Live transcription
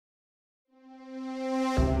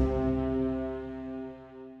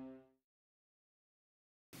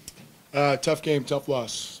Tough game, tough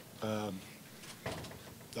loss.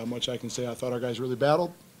 Not much I can say. I thought our guys really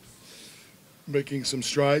battled, making some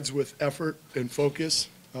strides with effort and focus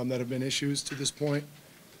that have been issues to this point.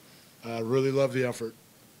 Really love the effort.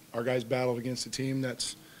 Our guys battled against a team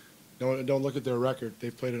that's, don't look at their record.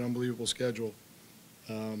 They've played an unbelievable schedule.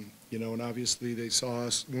 You know, and obviously they saw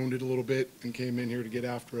us wounded a little bit and came in here to get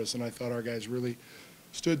after us, and I thought our guys really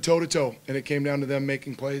stood toe-to-toe, and it came down to them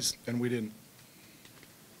making plays, and we didn't.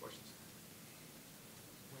 Questions?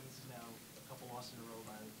 Wins now a couple losses in a row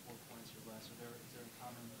by 4 points or less. Is there a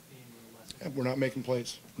common theme or lesson? Yeah, we're not making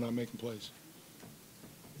plays. We're not making plays.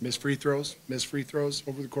 Missed free throws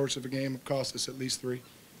over the course of a game have cost us at least 3.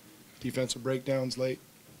 Defensive breakdowns late.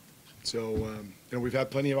 So, you know, we've had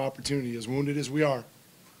plenty of opportunity. As wounded as we are,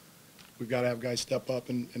 we've got to have guys step up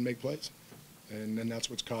and make plays. And that's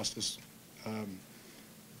what's cost us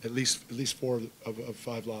at least 4 of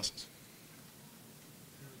 5 losses.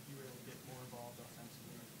 You were able to get more involved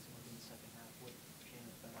offensively in the second half. What came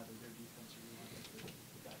with that, either their defense or your offense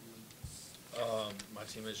that got you in? My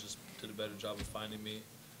teammates just did a better job of finding me.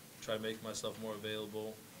 Tried to make myself more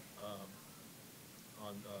available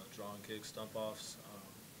on drawing kicks, stump-offs.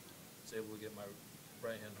 Was able to get my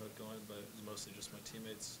right-hand hook going, but it was mostly just my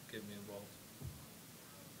teammates getting me involved.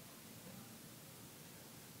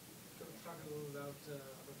 Coach, talk a little about the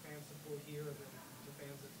fan support here and the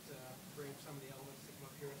fans that brave some of the elements that come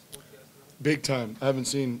up here and support you guys tonight. Big time. I haven't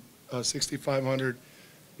seen 6,500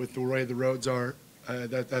 with the way the roads are.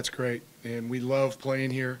 That's great, and we love playing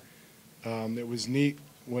here. It was neat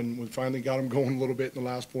when we finally got them going a little bit in the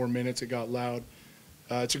last 4 minutes. It got loud.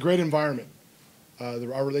 It's a great environment.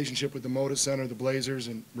 Our relationship with the Moda Center, the Blazers,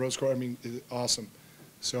 and Rose Quarter, I mean, is awesome.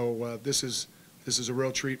 So this is a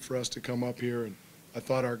real treat for us to come up here, and I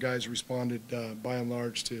thought our guys responded by and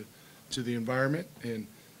large to the environment, and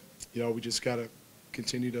you know, we just got to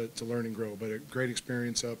continue to learn and grow. But a great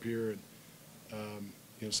experience up here, and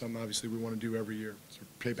you know, something obviously we want to do every year, so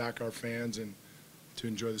pay back our fans and to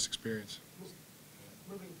enjoy this experience.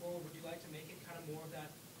 Moving forward, would you like to make it kind of more of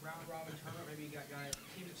that round-robin tournament? Maybe you got guys,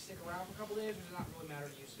 teams that stick around for a couple of days, or does it not really matter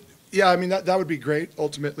to you? Yeah, I mean, that would be great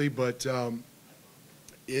ultimately, but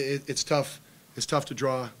it's tough. It's tough to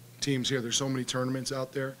draw teams here. There's so many tournaments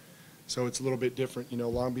out there, so it's a little bit different. You know,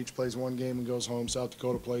 Long Beach plays one game and goes home. South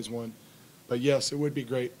Dakota plays one. But yes, it would be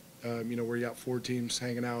great. You know, where you got 4 teams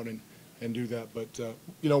hanging out and do that. But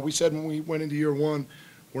you know, we said when we went into year 1,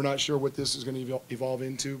 we're not sure what this is going to evolve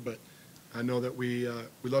into, but I know that we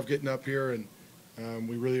love getting up here, and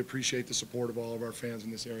we really appreciate the support of all of our fans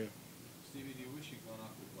in this area. Stevie, do you wish you'd gone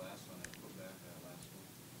off with glass on that putback last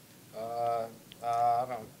one? I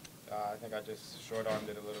don't. I think I just short-armed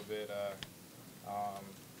it a little bit.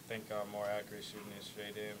 Think more accurate shooting it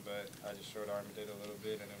straight in, but I just short-armed it a little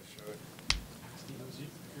bit, and it was short. Steve, was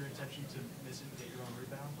your intention to miss it and get your own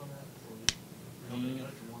rebound on that? Or were you hoping to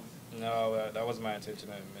get it for one? No, that wasn't my intention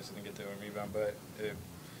to miss it and get the own rebound, but it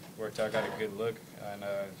worked out. Got a good look, and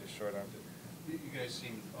just short-armed it. You guys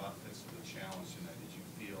seemed offensively challenged tonight. Did you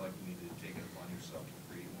feel like you needed to take it upon yourself to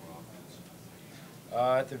create more offense?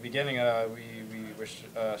 At the beginning, we were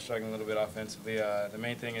struggling a little bit offensively. The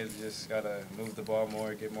main thing is just got to move the ball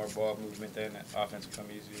more, get more ball movement, then offense will come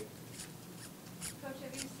easier. Coach,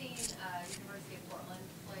 have you seen University of Portland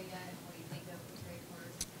play yet? What do you think of the trade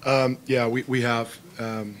quarters? Yeah, we have.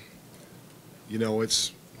 You know,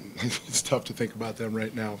 it's tough to think about them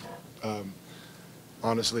right now,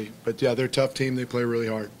 honestly. But yeah, they're a tough team. They play really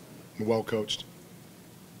hard and well coached.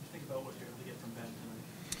 Think about what you're able to get from Ben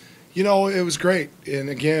tonight. You know, it was great. And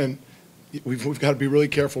again, we've got to be really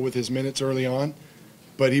careful with his minutes early on.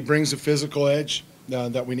 But he brings a physical edge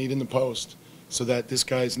that we need in the post, so that this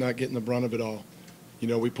guy's not getting the brunt of it all. You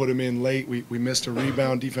know, we put him in late. We missed a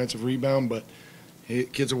rebound, defensive rebound, but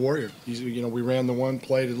kid's a warrior. You know, we ran the one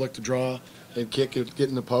play to look to draw and kick it, get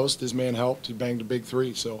in the post. His man helped. He banged a big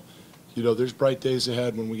 3. So, you know, there's bright days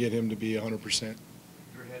ahead when we get him to be 100%. It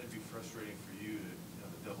had to be frustrating for you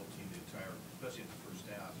to double team the entire, especially in the first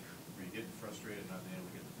half. Were you getting frustrated not being able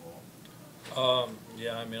to get the ball?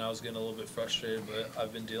 Yeah, I mean, I was getting a little bit frustrated, but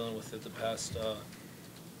I've been dealing with it the past,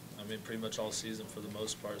 I mean, pretty much all season for the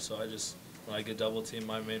most part. So when I get double teamed,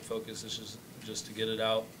 my main focus is just to get it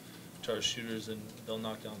out to our shooters, and they'll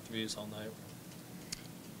knock down 3s all night.